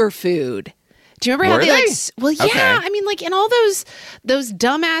superfood. Do you remember how Were they like? they? Well, yeah. Okay. I mean, like in all those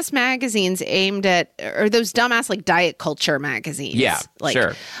dumbass magazines aimed at, or those dumbass like diet culture magazines. Yeah, like,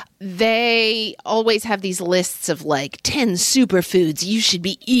 sure. They always have these lists of like 10 superfoods you should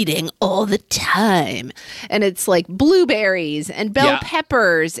be eating all the time, and it's like blueberries and bell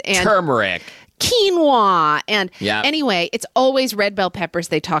peppers and Turmeric. quinoa and Yeah. anyway, it's always red bell peppers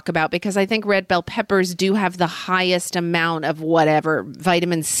they talk about because I think red bell peppers do have the highest amount of whatever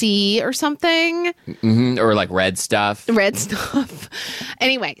vitamin C or something, Or like red stuff. red stuff.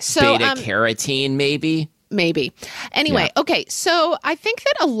 Anyway, so Beta carotene, maybe. maybe. Anyway, okay, so I think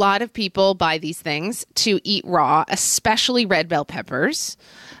that a lot of people buy these things to eat raw, especially red bell peppers.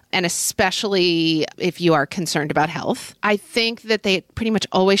 And especially if you are concerned about health. I think that they pretty much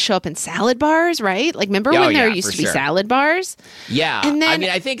always show up in salad bars, right? Like, remember when there used for to be sure. salad bars? Yeah. And then- I mean,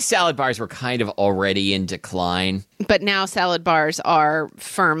 I think salad bars were kind of already in decline. But now salad bars are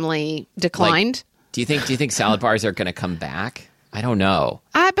firmly declined. Do you think salad bars are going to come back? I don't know.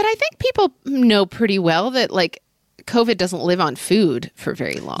 But I think people know pretty well that, like, COVID doesn't live on food for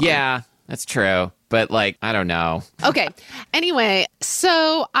very long. Yeah, that's true. But like, I don't know. Okay. Anyway,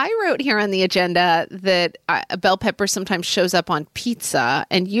 so I wrote here on the agenda that bell pepper sometimes shows up on pizza,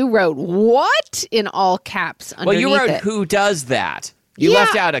 and you wrote "what" in all caps underneath Well, you wrote it. "who does that?" You Yeah.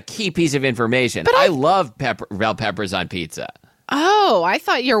 left out a key piece of information. But I love bell peppers on pizza. Oh, I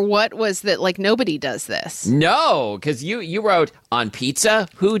thought your "what" was that like nobody does this. No, because you wrote on pizza.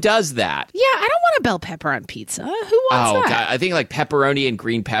 Who does that? Yeah, I don't want a bell pepper on pizza. Who wants Oh that? God, I think like pepperoni and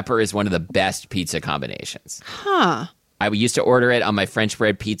green pepper is one of the best pizza combinations. Huh. I used to order it on my French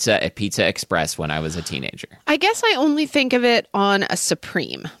bread pizza at Pizza Express when I was a teenager. I guess I only think of it on a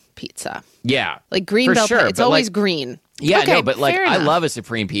Supreme pizza. Yeah, Like green for bell sure, pepper. It's but, always like, green. Yeah, Okay, no, but like fair I enough. love a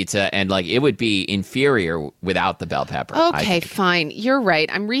supreme pizza, and like it would be inferior without the bell pepper. I Okay, think. fine. You're right.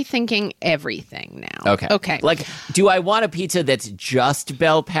 I'm rethinking everything now. Okay. Okay. Like, do I want a pizza that's just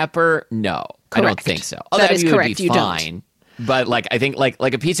bell pepper? No, I don't Correct. think so. That is It would correct. be You don't. fine. But like, I think like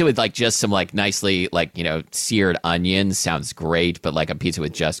a pizza with like just some like nicely like seared onions sounds great. But like a pizza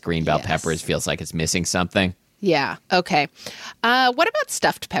with just green bell Yes. peppers feels like it's missing something. Yeah. Okay. What about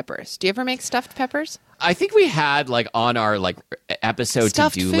stuffed peppers? Do you ever make stuffed peppers? I think we had like on our like episode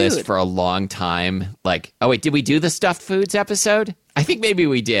Stuffed to-do food. list for a long time. Like, oh wait, did we do the stuffed foods episode? I think maybe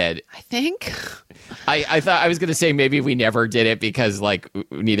we did. I think. I thought I was going to say maybe we never did it because like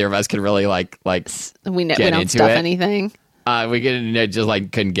neither of us could really like We get don't into stuff it. anything. We just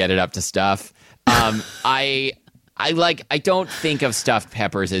like couldn't get it up to stuff. I don't think of stuffed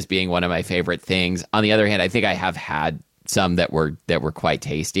peppers as being one of my favorite things. On the other hand, I think I have had some that were quite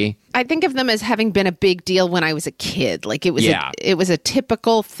tasty. I think of them as having been a big deal when I was a kid. Like it was, Yeah. it was a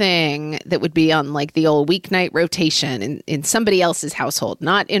typical thing that would be on like the old weeknight rotation in somebody else's household,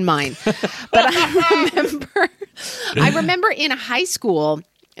 not in mine. But I remember in high school,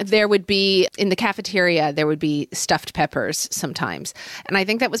 there would be in the cafeteria, there would be stuffed peppers sometimes. And I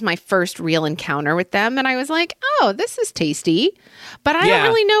think that was my first real encounter with them. And I was like, oh, this is tasty. But I Yeah.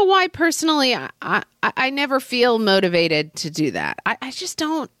 don't really know why personally. I never feel motivated to do that. I just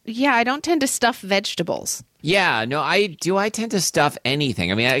don't. Yeah, I don't tend to stuff vegetables. Yeah, no, I tend to stuff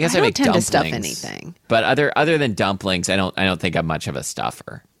anything. I mean, I guess I I don't make tend to dumplings. stuff anything. But other than dumplings, I don't think I'm much of a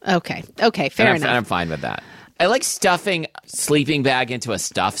stuffer. Okay, fair And enough. I'm fine with that. I like stuffing sleeping bag into a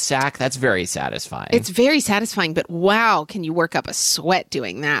stuff sack. That's very satisfying. It's very satisfying, but wow, can you work up a sweat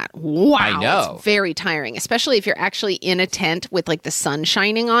doing that? Wow. I know. It's very tiring, especially if you're actually in a tent with like the sun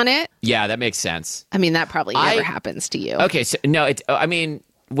shining on it. yeah, that makes sense. I mean, that probably never I- happens to you. Okay, so no, I mean,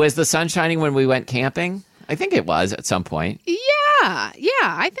 was the sun shining when we went camping? I think it was at some point. Yeah.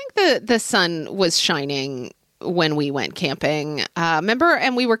 I think the sun was shining when we went camping. Remember?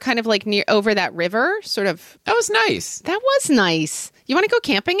 And we were kind of like near over that river, sort of. That was nice. That was nice. You want to go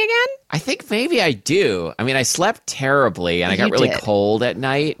camping again? I think maybe I do. I mean, I slept terribly and I got You really did. cold at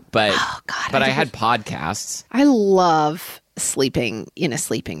night, but God, but I I did- had podcasts. I love sleeping in a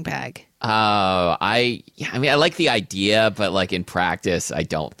sleeping bag. Oh, I mean, I like the idea, but like in practice, I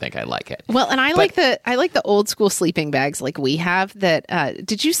don't think I like it. Well, and I like the old school sleeping bags like we have. That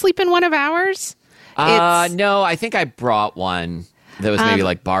did you sleep in one of ours? It's- No, I think I brought one that was maybe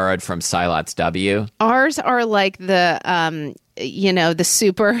like borrowed from Silots W. Ours are like the the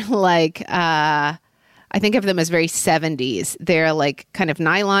super like I think of them as very 70s. They're like kind of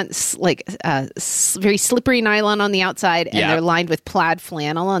nylon, very slippery nylon on the outside, and Yeah. they're lined with plaid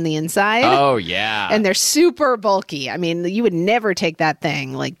flannel on the inside. Oh yeah, And they're super bulky. I mean, you would never take that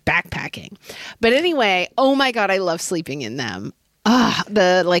thing like backpacking. But anyway, oh my God, I love sleeping in them.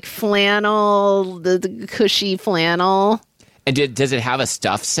 The like flannel, the cushy flannel. and does it have a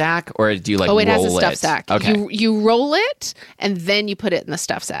stuff sack or do you like? Oh, it has a roll stuff it? sack. Okay, You roll it and then you put it in the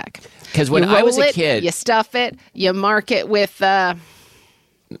stuff sack. because when You I was roll a it, kid, you stuff it, you mark it with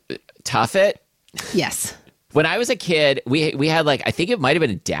Tough It. yes. When I was a kid, we had like I think it might have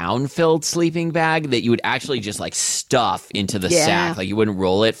been a down-filled sleeping bag that you would actually just like stuff into the Yeah. sack. Like you wouldn't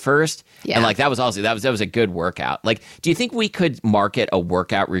roll it first. Yeah. And like that was a good workout. Like, do you think we could market a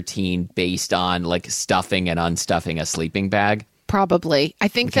workout routine based on like stuffing and unstuffing a sleeping bag? Probably. I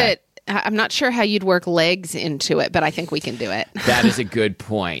think Okay. that I'm not sure how you'd work legs into it, but I think we can do it. That is a good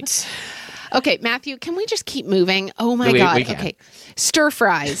point. Okay, Matthew, can we just keep moving? Oh my We God. can. Okay. Stir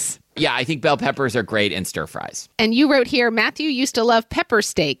fries. Yeah, I think bell peppers are great in stir fries. And you wrote here, Matthew used to love pepper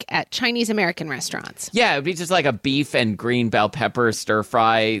steak at Chinese American restaurants. Yeah, it'd be just like a beef and green bell pepper stir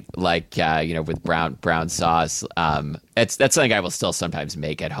fry, like with brown sauce. That's something I will still sometimes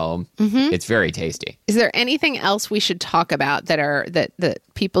make at home. Mm-hmm. It's very tasty. Is there anything else we should talk about that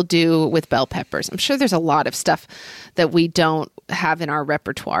people do with bell peppers? I'm sure there's a lot of stuff that we don't have in our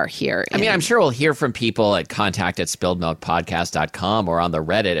repertoire here. I mean, I'm sure we'll hear from people at contact@spilledmilkpodcast.com or on the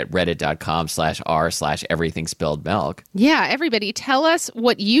Reddit at reddit.com/r/everythingspilledmilk. Yeah, everybody, tell us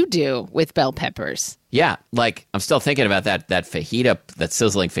what you do with bell peppers. Yeah, like I'm still thinking about that fajita, that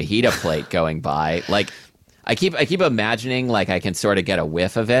sizzling fajita plate going by. Like I keep imagining like I can sort of get a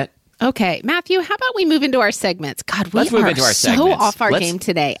whiff of it. Okay, Matthew, how about we move into our segments? God, we Let's move are into our so segments. off our Let's- game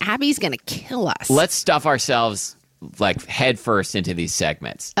today. Abby's going to kill us. Let's stuff ourselves like head first into these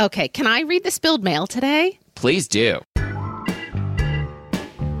segments. Okay, can I read the spilled mail today? Please do.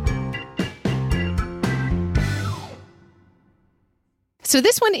 So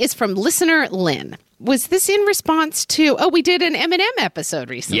this one is from listener Lynn. Was this in response to, we did an M&M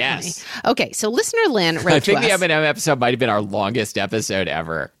episode recently. Yes. Okay, so listener Lynn wrote I think to the us. M&M episode might have been our longest episode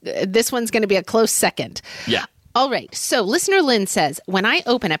ever. This one's going to be a close second. Yeah. All right, so listener Lynn says, when I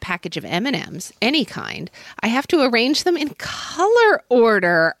open a package of M&Ms, any kind, I have to arrange them in color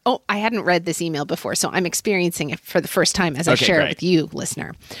order. Oh, I hadn't read this email before, so I'm experiencing it for the first time as I share it with you,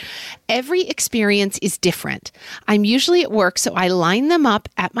 listener. Every experience is different. I'm usually at work, so I line them up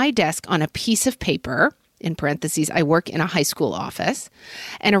at my desk on a piece of paper. In parentheses, I work in a high school office,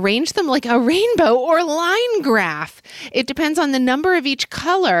 and arrange them like a rainbow or line graph. It depends on the number of each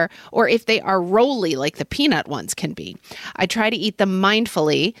color or if they are rolly like the peanut ones can be. I try to eat them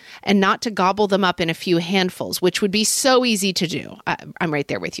mindfully and not to gobble them up in a few handfuls, which would be so easy to do. I'm right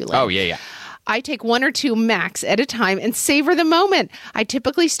there with you, Lynn. Oh, yeah. I take 1 or 2 max at a time and savor the moment. I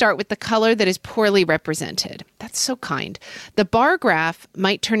typically start with the color that is poorly represented. That's so kind. The bar graph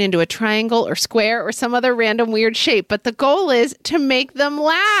might turn into a triangle or square or some other random weird shape, but the goal is to make them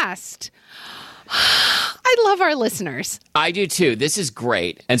last. I love our listeners. I do too. This is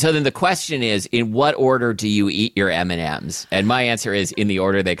great. And so then the question is, in what order do you eat your M&Ms? And my answer is in the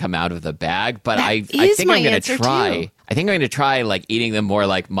order they come out of the bag. But I think I'm going to try. Too. I think I'm going to try like eating them more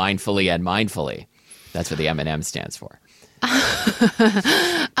like mindfully and mindfully. That's what the M&M stands for.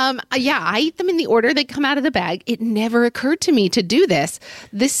 I eat them in the order they come out of the bag. It never occurred to me to do this.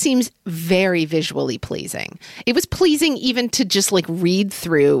 This seems very visually pleasing. It was pleasing even to just like read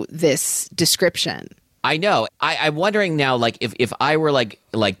through this description. I know. I'm wondering now, like if I were like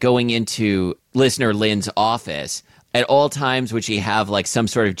going into listener Lynn's office, at all times would she have like some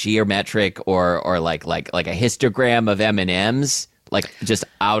sort of geometric or like a histogram of M&Ms? Like just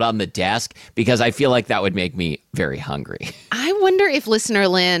out on the desk, because I feel like that would make me very hungry. I wonder if listener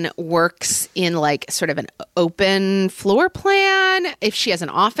Lynn works in like sort of an open floor plan, if she has an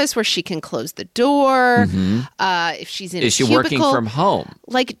office where she can close the door, if she's in Is a she cubicle. working from home?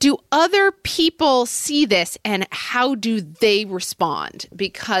 Like, do other people see this and how do they respond?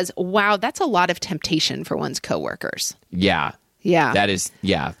 Because, wow, that's a lot of temptation for one's coworkers. Yeah. Yeah. That is,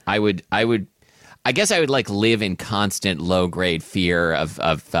 yeah. I guess I would like live in constant low grade fear of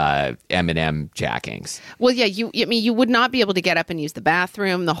M&M jackings. Well, yeah, you would not be able to get up and use the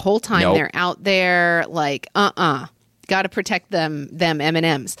bathroom the whole time Nope. they're out there. Like, got to protect them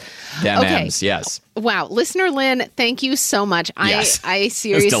M&Ms. M&Ms, yes. Wow, listener Lynn, thank you so much. Yes. I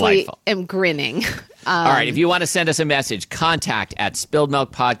seriously delightful. am grinning. All right, if you want to send us a message,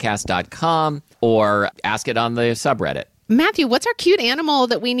 contact@spilledmilkpodcast.com or ask it on the subreddit. Matthew, what's our cute animal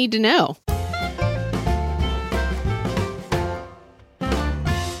that we need to know?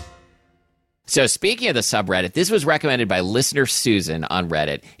 So speaking of the subreddit, this was recommended by listener Susan on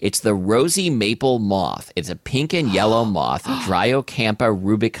Reddit. It's the rosy maple moth. It's a pink and yellow moth, Dryocampa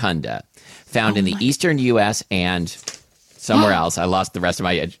rubicunda, found in the eastern U.S. and somewhere else. I lost the rest of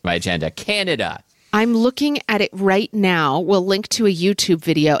my agenda. Canada. I'm looking at it right now. We'll link to a YouTube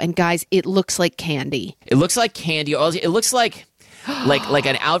video. And guys, it looks like candy. It looks like candy. It looks like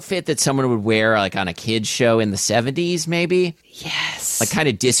an outfit that someone would wear like on a kid's show in the 70s, maybe. Yes. Like kind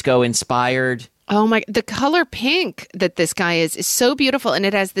of disco inspired. Oh my, the color pink that this guy is so beautiful. And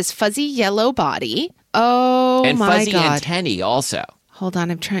it has this fuzzy yellow body. Oh and my fuzzy God. antennae also. Hold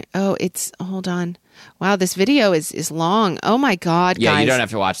on, I'm trying. Hold on. Wow, this video is long. Oh my God, Yeah, guys. you don't have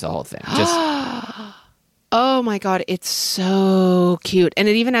to watch the whole thing. Just Oh my God, it's so cute. And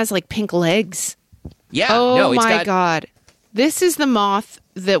it even has like pink legs. yeah. Oh no, it's my God. This is the moth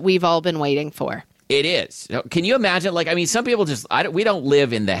that we've all been waiting for. It is. Can you imagine? Like, I mean, some people we don't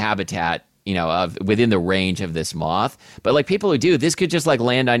live in the habitat, of within the range of this moth, but like people who do, this could just like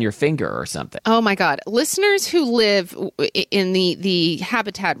land on your finger or something. Oh my God. Listeners who live in the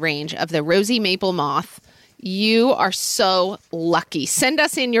habitat range of the rosy maple moth, you are so lucky. Send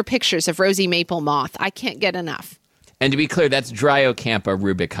us in your pictures of rosy maple moth. I can't get enough. And to be clear, that's Dryocampa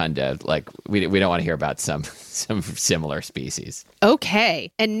rubicunda. Like, we don't want to hear about some similar species.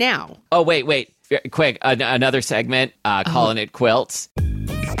 Okay. And now. Oh, wait. Quick, another segment, calling it quilts.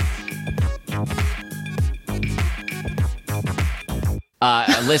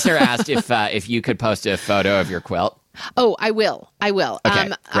 A listener asked if you could post a photo of your quilt. Oh, I will. Okay,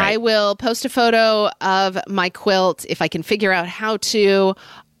 great. I will post a photo of my quilt if I can figure out how to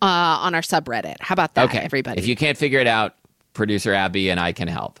on our subreddit. How about that, Okay, everybody? If you can't figure it out, producer Abby and I can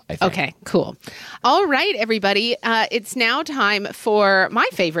help, I think. Okay, cool. All right, everybody. It's now time for my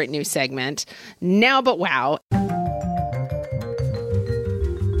favorite new segment, Now But Wow.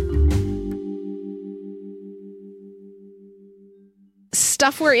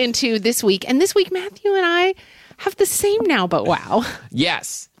 Stuff we're into this week. And this week, Matthew and I have the same now, but wow.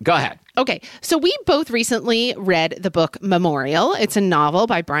 Yes. Go ahead. Okay, so we both recently read the book Memorial. It's a novel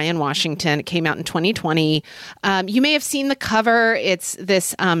by Brian Washington. It came out in 2020. You may have seen the cover. It's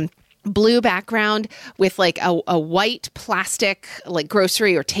this blue background with like a white plastic like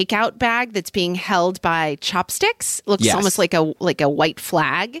grocery or takeout bag that's being held by chopsticks. Looks almost like a white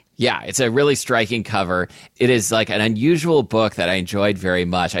flag. Yeah, it's a really striking cover. It is like an unusual book that I enjoyed very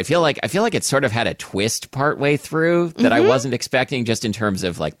much. I feel like it sort of had a twist partway through that I wasn't expecting, just in terms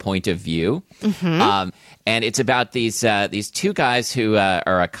of like point of view. And it's about these two guys who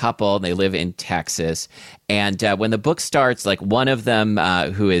are a couple. And they live in Texas. And when the book starts, like one of them,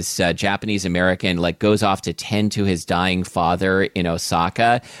 who is Japanese American, like goes off to tend to his dying father in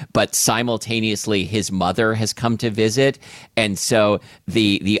Osaka, but simultaneously his mother has come to visit, and so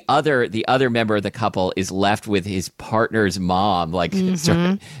the other member of the couple is left with his partner's mom, like who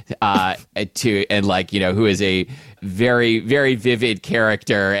is a very, very vivid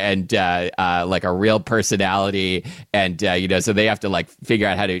character and like a real personality, and so they have to like figure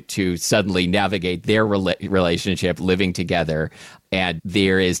out how to suddenly navigate their relationship living together. And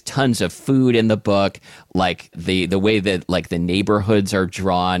there is tons of food in the book. Like the way that like the neighborhoods are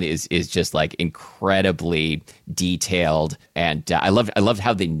drawn is just like incredibly detailed. And I loved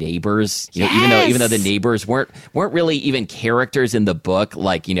how the neighbors, even though the neighbors weren't really even characters in the book,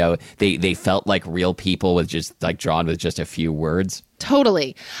 like they felt like real people with just like drawn with just a few words.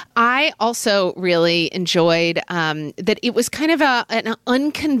 Totally. I also really enjoyed that it was kind of an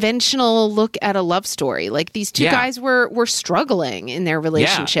unconventional look at a love story. Like these two guys were struggling in their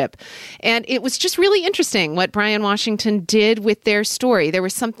relationship. Yeah. And it was just really interesting what Brian Washington did with their story. There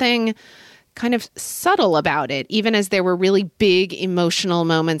was something kind of subtle about it, even as there were really big emotional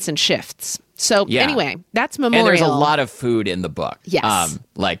moments and shifts. So anyway, that's Memorial. And there's a lot of food in the book. Yes.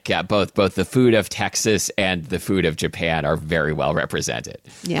 Both the food of Texas and the food of Japan are very well represented.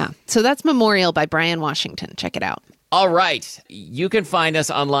 Yeah. So that's Memorial by Brian Washington. Check it out. All right. You can find us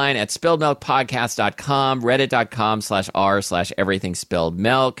online at spilledmilkpodcast.com,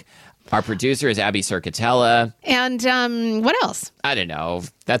 reddit.com/r/everythingspilledmilk. Our producer is Abby Circatella. And what else? I don't know.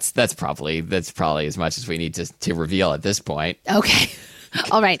 That's probably as much as we need to reveal at this point. Okay.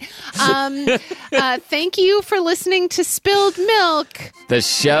 All right. Thank you for listening to Spilled Milk, the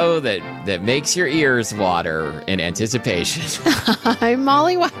show that makes your ears water in anticipation. I'm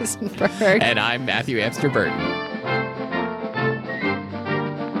Molly Weisenberg. And I'm Matthew Amster Burton.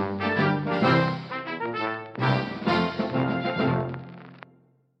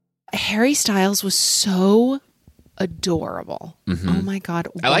 Harry Styles was so adorable. Oh my God.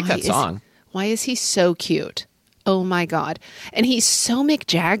 I like that song. Why is he so cute? Oh my God. And he's so Mick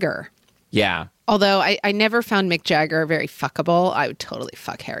Jagger. Yeah. Although I never found Mick Jagger very fuckable. I would totally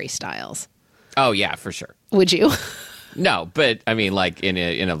fuck Harry Styles. Oh yeah, for sure. Would you? No, but I mean like in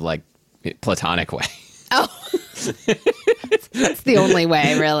a like platonic way. Oh. That's the only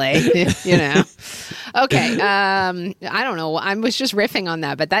way, really. Okay. I don't know. I was just riffing on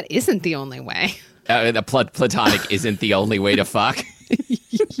that, but that isn't the only way. The platonic isn't the only way to fuck.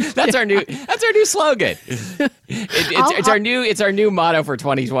 That's our new slogan. It's our new motto for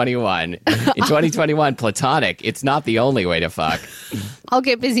 2021. In 2021, platonic, it's not the only way to fuck. I'll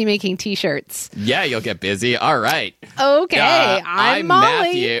get busy making t-shirts. Yeah, you'll get busy. All right. Okay, I'm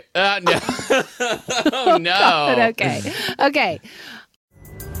Molly. Matthew. No. Oh no. God, okay.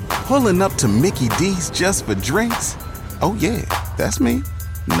 Pulling up to Mickey D's just for drinks? Oh yeah, that's me.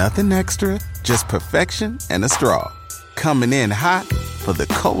 Nothing extra, just perfection and a straw. Coming in hot for the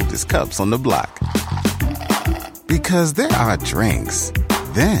coldest cups on the block. Because there are drinks.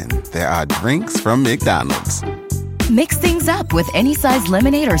 Then there are drinks from McDonald's. Mix things up with any size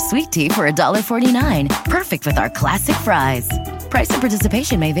lemonade or sweet tea for $1.49. Perfect with our classic fries. Price and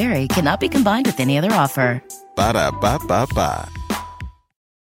participation may vary. Cannot be combined with any other offer. Ba-da-ba-ba-ba.